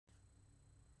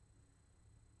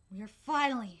We are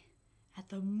finally at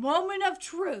the moment of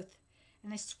truth.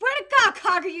 And I swear to God,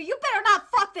 Kaguya, you better not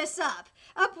fuck this up.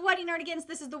 Up, Whitey Nerdigans,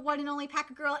 this is the one and only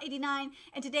Packagirl89,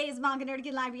 and today's Manga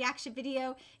Nerdigan live reaction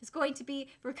video is going to be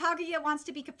for Kaguya Wants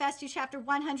to Be Confessed to chapter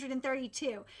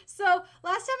 132. So,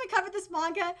 last time I covered this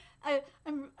manga, I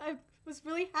was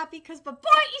really happy because my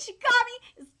boy Ishigami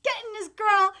is getting his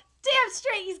girl. Damn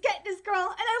straight he's getting his girl, and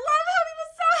I love how he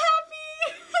was so happy.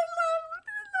 I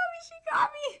love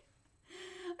Ishigami.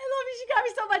 I love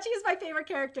Ishigami so much. He is my favorite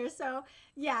character. So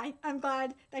yeah, I'm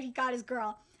glad that he got his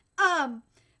girl.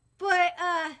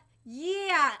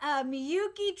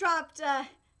 Miyuki dropped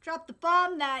the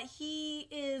bomb that he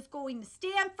is going to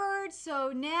Stanford.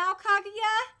 So now,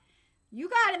 Kaguya, you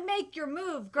gotta make your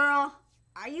move, girl.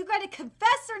 Are you gonna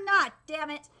confess or not? Damn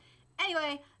it.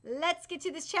 Anyway, let's get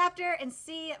to this chapter and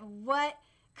see what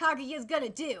Kaguya is gonna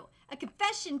do. A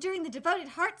confession during the Devoted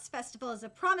Hearts Festival is a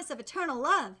promise of eternal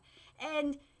love.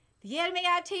 And the anime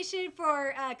adaptation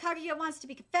for Kaguya Wants to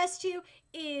Be Confessed to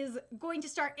is going to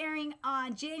start airing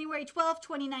on January 12th,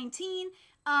 2019.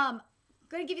 Gonna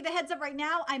give you the heads up right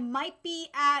now. I might be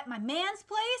at my man's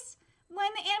place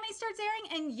when the anime starts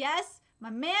airing. And yes, my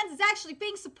man's is actually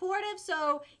being supportive.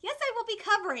 So yes, I will be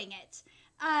covering it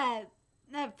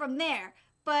from there.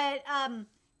 But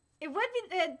it would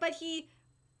be, but he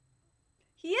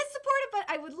is supportive, but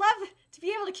I would love to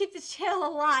be able to keep this channel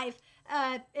alive.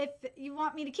 If you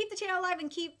want me to keep the channel alive and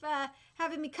keep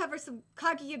having me cover some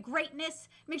Kaguya greatness,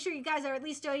 make sure you guys are at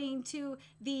least donating to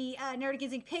the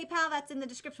Nerdigans Inc. PayPal. That's in the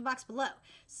description box below.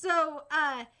 So,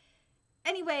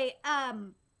 anyway,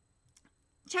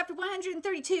 chapter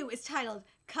 132 is titled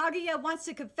Kaguya Wants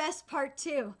to Confess Part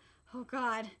 2. Oh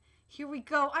God, here we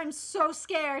go. I'm so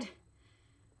scared.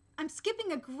 I'm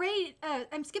skipping a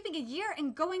year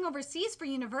and going overseas for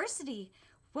university.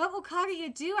 What will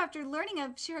Kaguya do after learning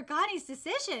of Shiragani's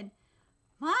decision?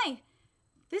 My,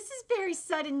 this is very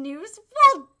sudden news.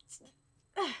 Well,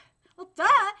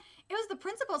 duh. It was the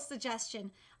principal's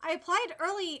suggestion. I applied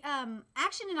early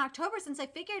action in October since I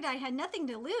figured I had nothing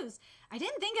to lose. I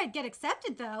didn't think I'd get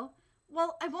accepted, though.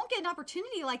 Well, I won't get an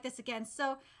opportunity like this again,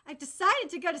 so I've decided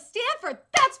to go to Stanford.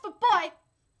 That's my boy.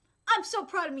 I'm so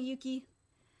proud of Miyuki.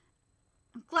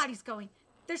 I'm glad he's going.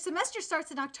 Their semester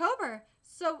starts in October.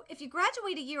 So if you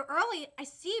graduate a year early, I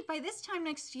see by this time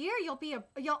next year you'll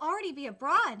already be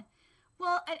abroad.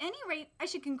 Well, at any rate, I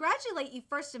should congratulate you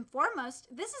first and foremost.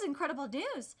 This is incredible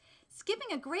news.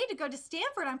 Skipping a grade to go to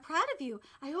Stanford, I'm proud of you.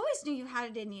 I always knew you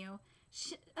had it in you.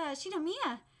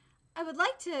 Shinomiya, I would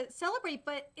like to celebrate,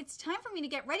 but it's time for me to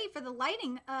get ready for the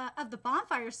lighting of the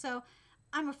bonfire, so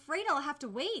I'm afraid I'll have to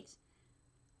wait.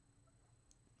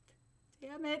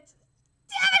 Damn it.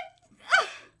 Damn it! Ugh.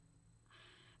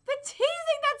 The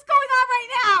teasing that's going on right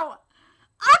now!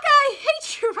 Aka, I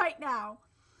hate you right now!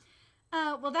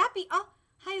 Will that be... Oh,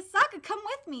 Hayasaka, come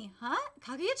with me. Huh?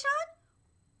 Kaguya-chan?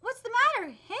 What's the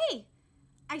matter? Hey!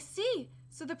 I see.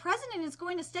 So the president is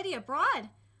going to study abroad.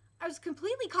 I was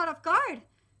completely caught off guard.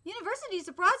 Universities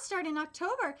abroad start in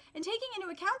October, and taking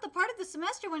into account the part of the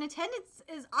semester when attendance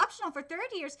is optional for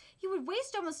third years, he would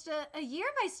waste almost a year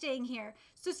by staying here.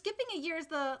 So skipping a year is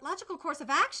the logical course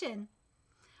of action.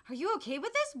 Are you okay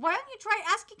with this? Why don't you try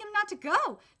asking him not to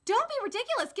go? Don't be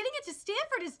ridiculous. Getting into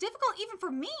Stanford is difficult even for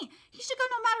me. He should go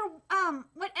no matter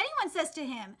what anyone says to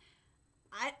him.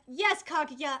 Yes,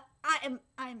 Kaguya, I'm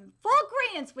full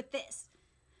agreement with this.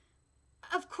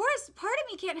 Of course, part of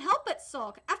me can't help but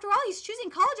sulk. After all, he's choosing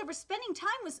college over spending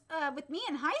time with me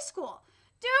in high school.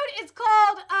 Dude, it's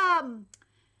called long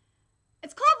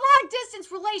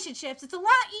distance relationships. It's a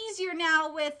lot easier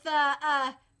now with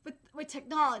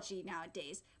technology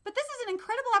nowadays. But this is an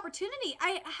incredible opportunity.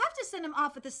 I have to send him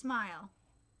off with a smile.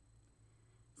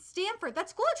 Stanford, that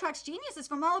school attracts geniuses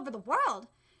from all over the world.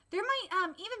 There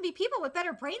might even be people with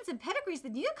better brains and pedigrees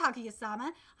than you,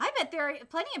 Kaguya-sama. I bet there are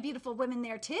plenty of beautiful women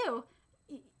there, too.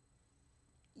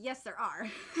 Yes, there are.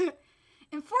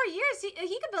 In 4 years,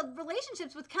 he could build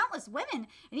relationships with countless women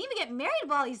and even get married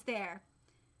while he's there.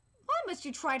 Why must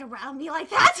you try to round me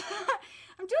like that?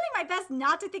 I'm doing my best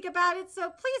not to think about it, so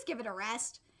please give it a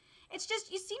rest. It's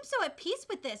just, you seem so at peace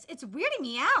with this. It's weirding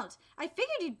me out. I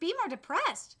figured you'd be more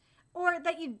depressed. Or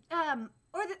that you'd, that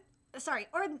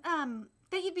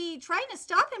you'd be trying to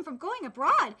stop him from going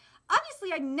abroad.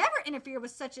 Obviously, I'd never interfere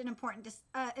with such an important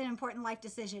life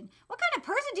decision. What kind of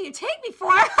person do you take me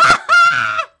for?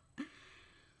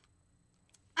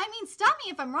 I mean, stop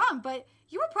me if I'm wrong, but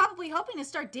you were probably hoping to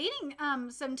start dating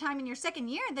sometime in your second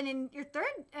year. Then in your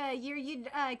third year, you'd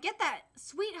get that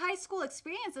sweet high school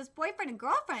experience as boyfriend and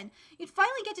girlfriend. You'd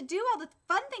finally get to do all the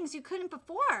fun things you couldn't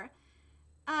before.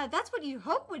 That's what you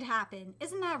hoped would happen.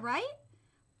 Isn't that right?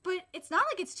 But it's not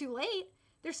like it's too late.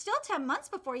 There's still 10 months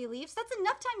before you leave, so that's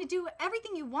enough time to do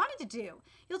everything you wanted to do.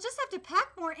 You'll just have to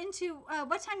pack more into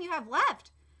what time you have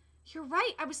left. You're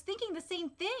right, I was thinking the same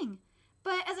thing.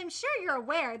 But as I'm sure you're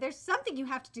aware, there's something you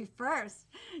have to do first.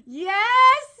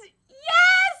 Yes!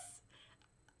 Yes!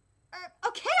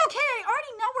 Okay, I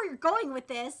already know where you're going with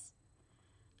this.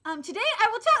 Today I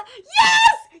will tell...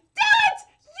 Yes! Do it!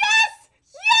 Yes!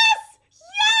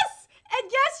 And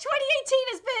yes,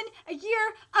 2018 has been a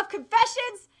year of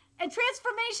confessions and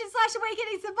transformation /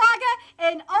 awakenings in manga,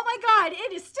 and oh my god,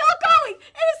 it is still going!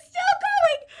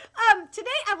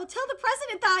 Today I will tell the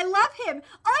president that I love him.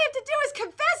 All I have to do is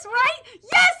confess, right?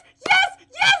 Yes!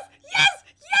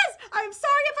 I'm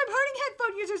sorry if I'm hurting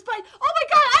headphone users, but oh my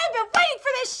god, I have been waiting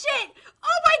for this shit!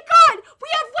 Oh my god, we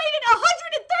have waited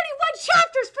 131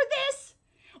 chapters for this!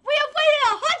 We have waited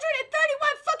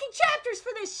 131 fucking chapters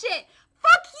for this shit!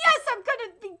 Fuck yes, I'm gonna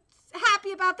be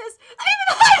happy about this. Even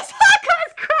Hayasaka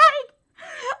is crying!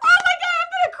 Oh my god,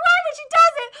 I'm gonna cry when she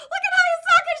does it! Look at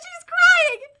Hayasaka, she's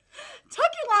crying!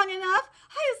 Took you long enough.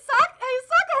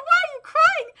 Hayasaka, why are you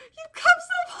crying? You've come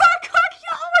so far,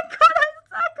 Kaguya! Oh my god,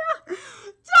 Hayasaka!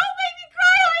 Don't make me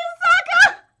cry, Hayasaka!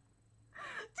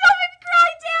 Don't make me cry,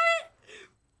 damn it!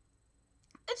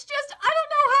 It's just, I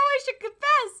don't know how I should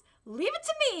confess. Leave it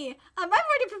to me. I've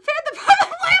already prepared the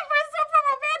perfect plan for a super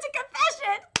romantic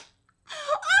confession.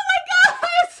 Oh my god,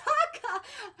 Hayasaka!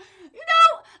 You know,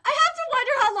 I have to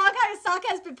wonder how long Hayasaka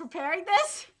has been preparing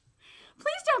this.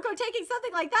 Please don't go taking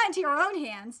something like that into your own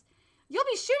hands. You'll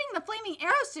be shooting the flaming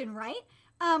arrow soon, right?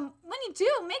 When you do,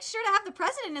 make sure to have the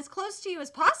president as close to you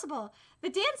as possible. The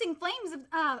dancing flames of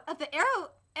the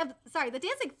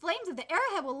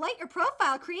arrowhead will light your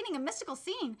profile, creating a mystical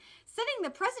scene, setting the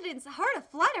president's heart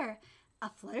aflutter. A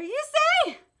flutter, you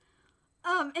say?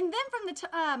 And then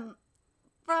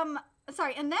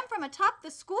from atop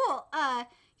the school,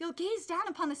 you'll gaze down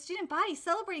upon the student body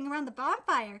celebrating around the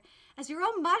bonfire. As your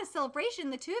own modest celebration,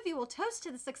 the two of you will toast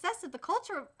to the success of the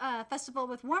culture festival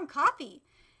with warm coffee.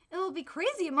 It will be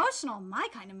crazy emotional, my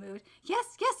kind of mood.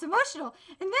 Yes, emotional.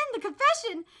 And then the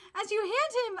confession, as you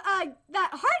hand him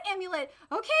that heart amulet.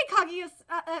 Okay,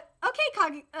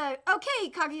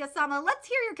 Kaguya-Sama, let's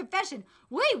hear your confession.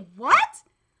 Wait, what?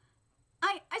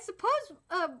 I suppose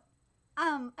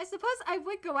I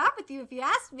would go out with you if you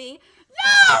asked me.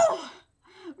 No!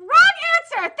 Wrong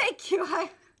answer! Thank you, Hayaka.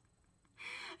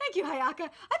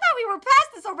 I thought we were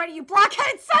past this already, you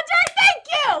blockheaded Sunday! Thank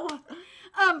you!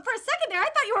 For a second there, I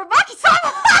thought you were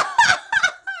Maki-sama!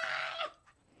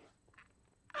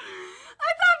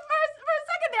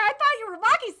 I thought you were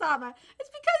Maki-sama. It's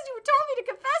because you told me to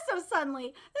confess so suddenly.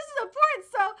 This is important,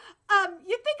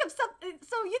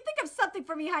 so you think of something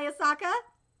for me, Hayasaka.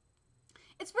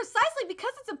 It's precisely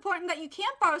because it's important that you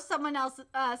can't borrow someone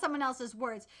else's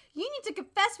words. You need to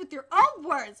confess with your own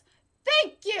words.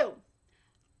 Thank you,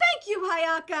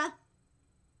 Hayaka.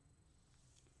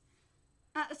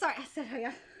 Sorry, I said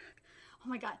Hayaka. Oh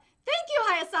my god. Thank you,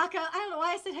 Hayasaka. I don't know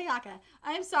why I said Hayaka.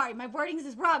 I'm sorry, my wordings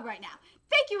is wrong right now.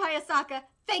 Thank you, Hayasaka.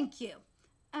 Thank you.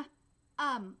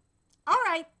 All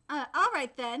right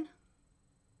then.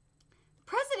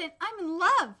 President, I'm in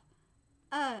love.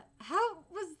 How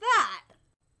was that?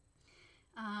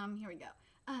 Here we go.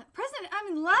 President, I'm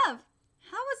in love.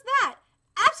 How was that?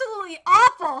 Absolutely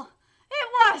awful. It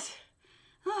was.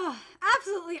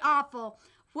 Absolutely awful.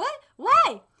 What?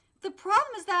 Why? The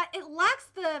problem is that it lacks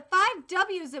the 5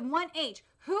 W's and 1 H.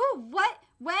 Who, what,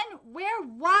 when, where,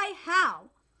 why, how.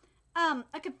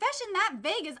 A confession that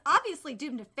vague is obviously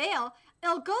doomed to fail.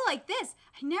 It'll go like this.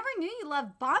 I never knew you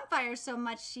loved bonfires so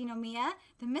much, Shinomiya.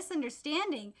 The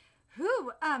misunderstanding.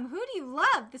 Who do you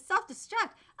love? The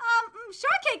self-destruct.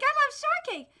 Shortcake. I love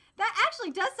shortcake. That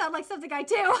actually does sound like something I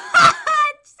do.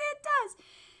 It does.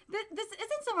 This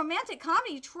isn't some romantic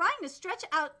comedy trying to stretch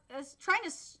out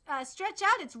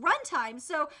its runtime.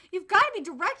 So you've got to be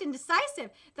direct and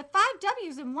decisive. The 5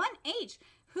 W's and 1 H.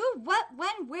 Who, what,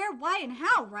 when, where, why, and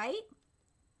how, right?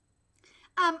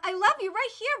 I love you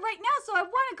right here, right now, so I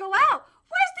want to go out.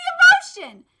 Where's the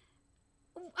emotion?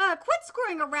 Quit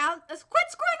screwing around. That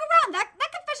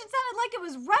confession sounded like it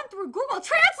was run through Google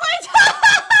Translate.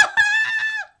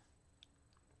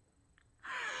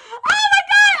 Oh my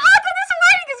god! This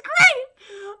writing is great!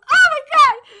 Oh my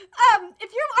god!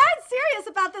 If you aren't serious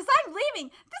about this, I'm leaving.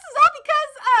 This is all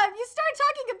because you started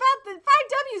talking about the 5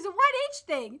 W's and 1 H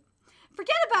thing.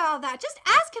 Forget about all that. Just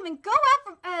ask him and go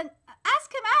out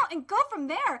and go from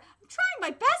there. I'm trying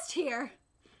my best here.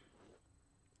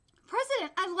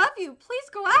 President, I love you. Please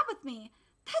go out with me.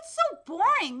 That's so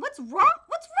boring. What's wrong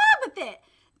with it?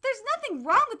 There's nothing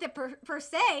wrong with it per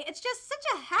se. It's just such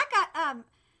a hackneyed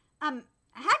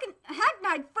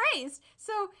praised.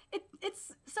 So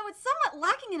it's somewhat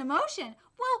lacking in emotion.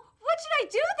 Well, what should I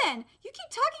do then? You keep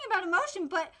talking about emotion,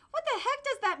 but what the heck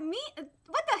does that mean?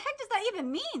 What the heck does that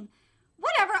even mean?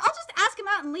 Whatever, I'll just ask him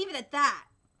out and leave it at that.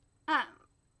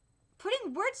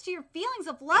 Putting words to your feelings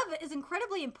of love is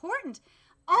incredibly important.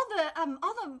 All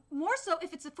the more so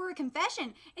if it's for a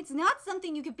confession. It's not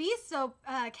something you could be so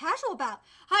casual about.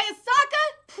 Hayasaka,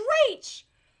 preach!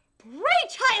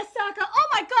 Preach, Hayasaka! Oh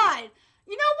my god!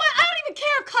 You know what? I don't even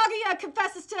care if Kaguya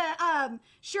confesses to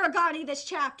Shirogane this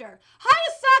chapter.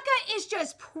 Hayasaka is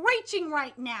just preaching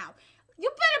right now. You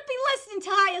better be listening to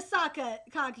Hayasaka,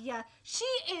 Kaguya. She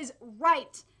is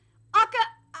right. I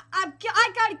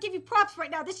gotta give you props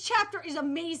right now. This chapter is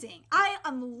amazing. I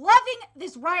am loving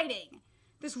this writing.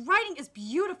 This writing is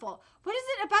beautiful. What is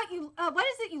it about you? What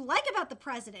is it you like about the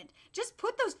president? Just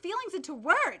put those feelings into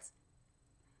words.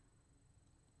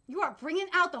 You are bringing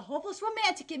out the hopeless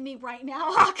romantic in me right now,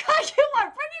 Aka. You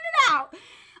are bringing it out.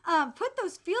 Put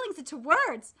those feelings into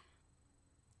words.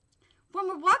 When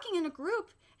we're walking in a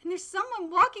group and there's someone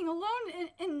walking alone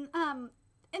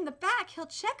in the back, he'll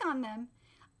check on them.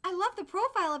 I love the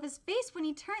profile of his face when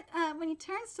he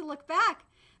turns to look back.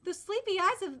 Those sleepy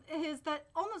eyes of his that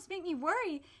almost make me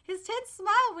worry. His tense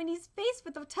smile when he's faced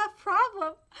with a tough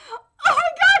problem. Oh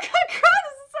my God, this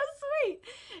is so sweet.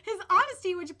 His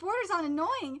honesty, which borders on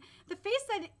annoying. The face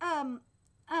that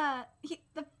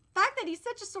the fact that he's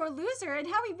such a sore loser, and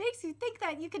how he makes you think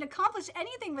that you can accomplish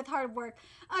anything with hard work.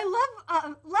 I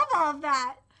love all of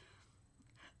that.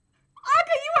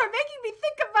 Aka, you are making me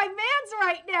think of my mans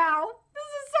right now. This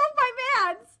is so my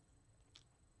mans.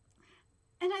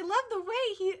 And I love the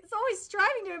way he's always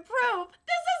striving to improve.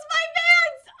 This is my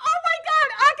mans! Oh my God,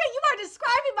 Aka, you are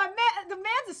describing my man. The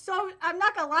mans is so, I'm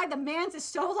not gonna lie, the mans is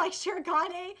so like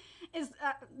Shirogane.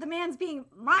 The mans being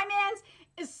my mans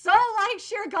is so like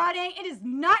Shirogane. It is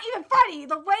not even funny.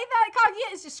 The way that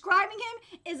Kaguya is describing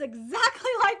him is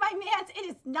exactly like my mans. It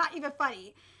is not even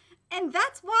funny. And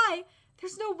that's why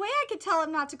there's no way I could tell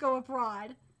him not to go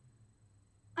abroad.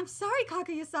 I'm sorry,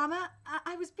 Kaguya-sama.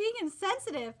 I was being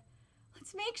insensitive.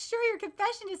 Let's make sure your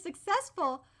confession is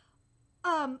successful.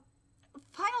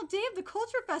 Final day of the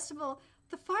Culture Festival.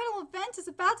 The final event is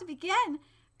about to begin.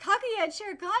 Kaguya and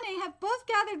Shirogane have both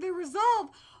gathered their resolve.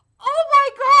 Oh my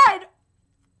God!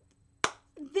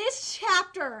 This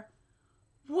chapter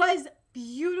was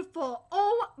beautiful.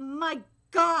 Oh my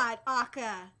God,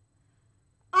 Aka.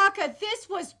 Aka, this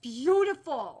was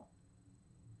beautiful.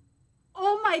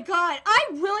 Oh my God. I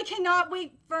really cannot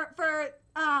wait for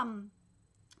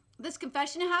this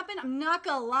confession to happen. I'm not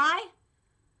gonna lie.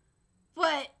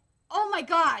 But, oh my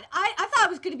God. I thought I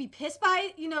was gonna be pissed by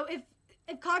it. You know, if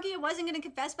Kaguya wasn't gonna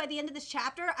confess by the end of this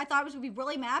chapter, I thought I was gonna be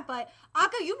really mad. But,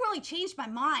 Aka, you really changed my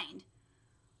mind.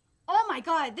 Oh my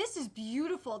God. This is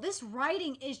beautiful. This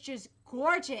writing is just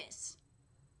gorgeous.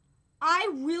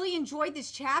 I really enjoyed this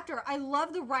chapter. I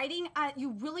love the writing.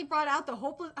 You really brought out the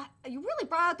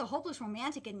hopeless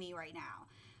romantic in me right now.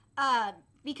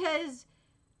 Because,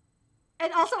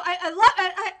 and also I love.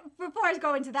 Before I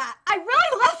go into that, I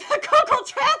really love the Google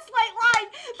Translate line.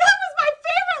 That was my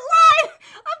favorite line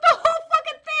of the whole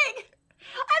fucking thing.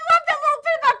 I love that little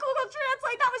bit about Google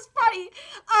Translate. That was funny.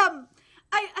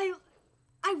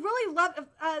 I really love.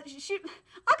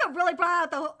 Aka really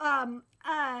brought out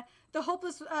the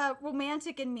hopeless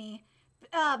romantic in me,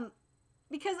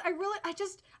 because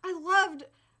I loved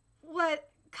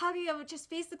what Kaguya just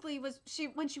basically was,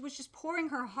 when she was just pouring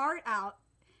her heart out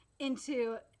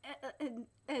into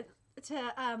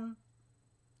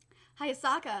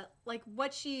Hayasaka, like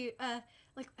what she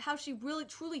like how she really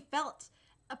truly felt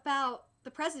about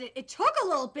the president. It took a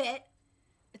little bit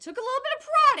of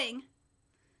prodding,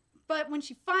 but when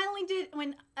she finally did,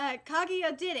 when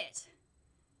Kaguya did it,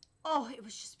 oh, it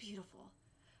was just beautiful.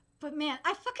 But man,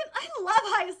 I love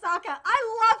Hayasaka. I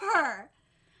love her.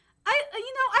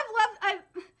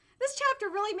 This chapter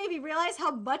really made me realize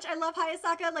how much I love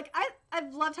Hayasaka. Like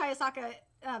I've loved Hayasaka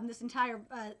this entire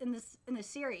in this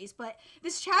series, but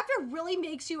this chapter really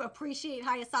makes you appreciate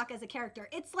Hayasaka as a character.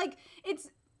 It's like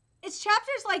it's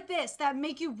chapters like this that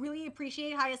make you really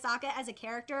appreciate Hayasaka as a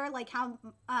character, like how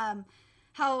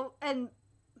and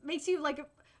makes you like.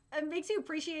 It makes you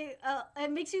appreciate.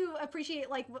 It makes you appreciate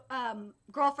like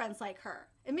girlfriends like her.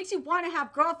 It makes you want to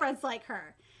have girlfriends like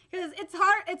her, because it's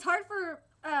hard. It's hard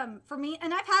for me,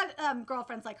 and I've had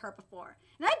girlfriends like her before,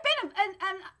 and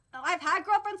I've had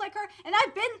girlfriends like her, and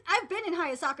I've been in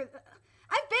Hayasaka.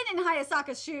 I've been in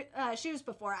Hayasaka's shoes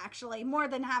before, actually, more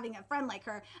than having a friend like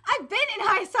her. I've been in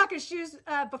Hayasaka's shoes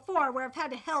before, where I've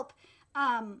had to help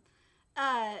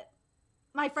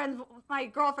my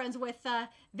girlfriends with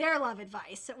their love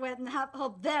advice,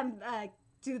 help them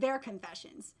do their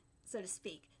confessions, so to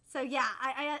speak. So yeah,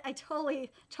 I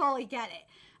totally get it.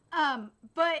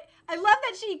 But I love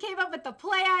that she came up with the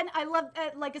plan. I love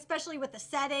like especially with the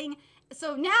setting.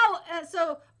 So now,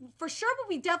 so for sure, what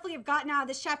we definitely have gotten out of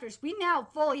this chapter is we now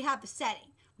fully have the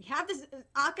setting. We have this.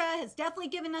 Akka has definitely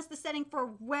given us the setting for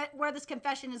where this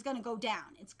confession is going to go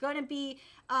down. It's going to be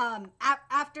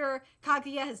after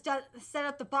Kaguya has set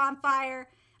up the bonfire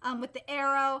with the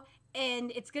arrow,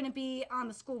 and it's going to be on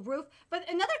the school roof. But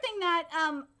another thing that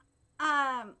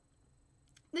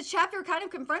this chapter kind of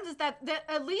confirms is that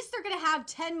at least they're going to have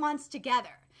 10 months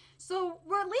together. So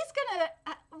we're at least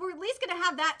gonna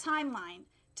have that timeline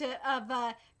of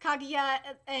Kaguya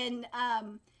and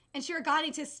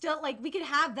Shirogane to still, like, we could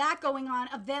have that going on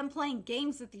of them playing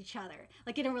games with each other,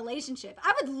 like in a relationship.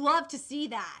 I would love to see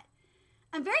that.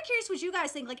 I'm very curious what you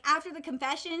guys think. Like, after the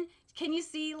confession, can you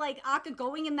see, like, Akka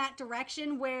going in that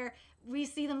direction where we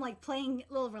see them, like, playing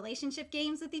little relationship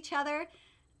games with each other?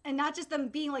 And not just them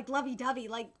being, like, lovey-dovey,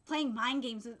 like, playing mind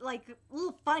games, like,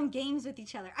 little fun games with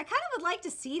each other. I kind of would like to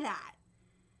see that.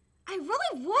 I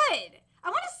really would. I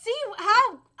want to see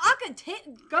how Akka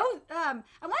goes. I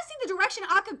want to see the direction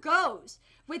Akka goes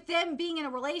with them being in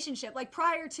a relationship, like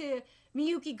prior to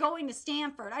Miyuki going to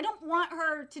Stanford. I don't want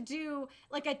her to do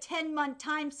like a 10-month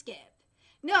time skip.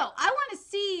 No, I want to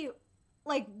see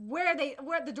like where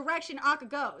the direction Akka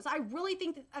goes. I really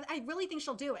think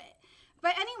she'll do it.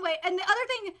 But anyway, and the other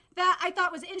thing that I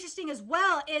thought was interesting as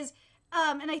well is,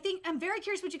 and I'm very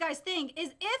curious what you guys think,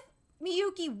 is if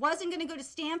Miyuki wasn't going to go to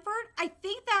Stanford, I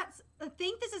think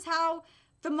this is how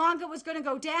the manga was going to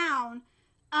go down.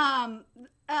 Prior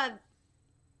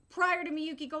to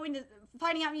Miyuki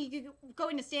finding out Miyuki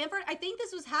going to Stanford, I think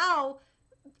this was how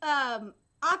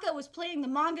Akka was planning the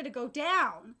manga to go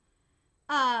down.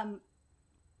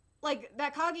 Like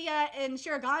that Kaguya and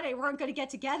Shirogane weren't going to get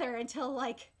together until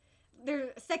like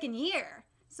their second year.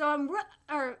 So I'm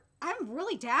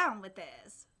really down with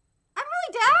this. I'm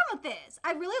really down with this.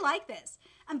 I really like this.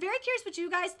 I'm very curious what you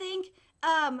guys think.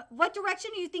 What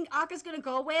direction do you think Akka's going to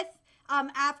go with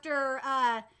after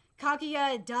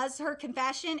Kaguya does her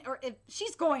confession? Or if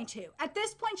she's going to. At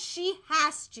this point, she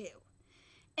has to.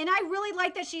 And I really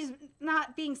like that she's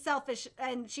not being selfish.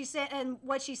 And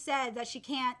what she said, that she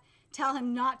can't tell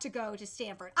him not to go to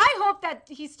Stanford. I hope that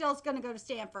he's still going to go to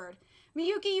Stanford.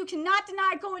 Miyuki, you cannot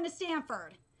deny going to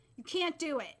Stanford. You can't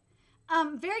do it.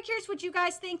 Very curious what you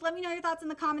guys think. Let me know your thoughts in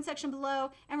the comment section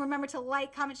below. And remember to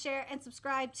like, comment, share, and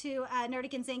subscribe to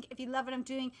Nerdykins Inc. if you love what I'm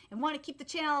doing and want to keep the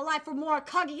channel alive for more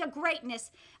Kaguya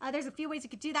greatness. There's a few ways you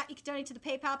could do that. You can donate to the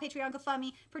PayPal, Patreon,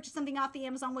 GoFundMe, purchase something off the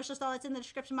Amazon wishlist. All that's in the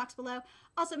description box below.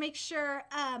 Also, make sure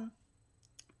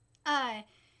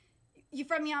you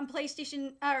friend me on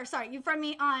PlayStation, you friend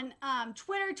me on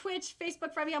Twitter, Twitch,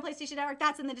 Facebook, friend me on PlayStation Network.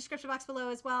 That's in the description box below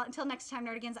as well. Until next time,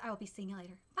 Nerdykins, I will be seeing you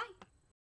later.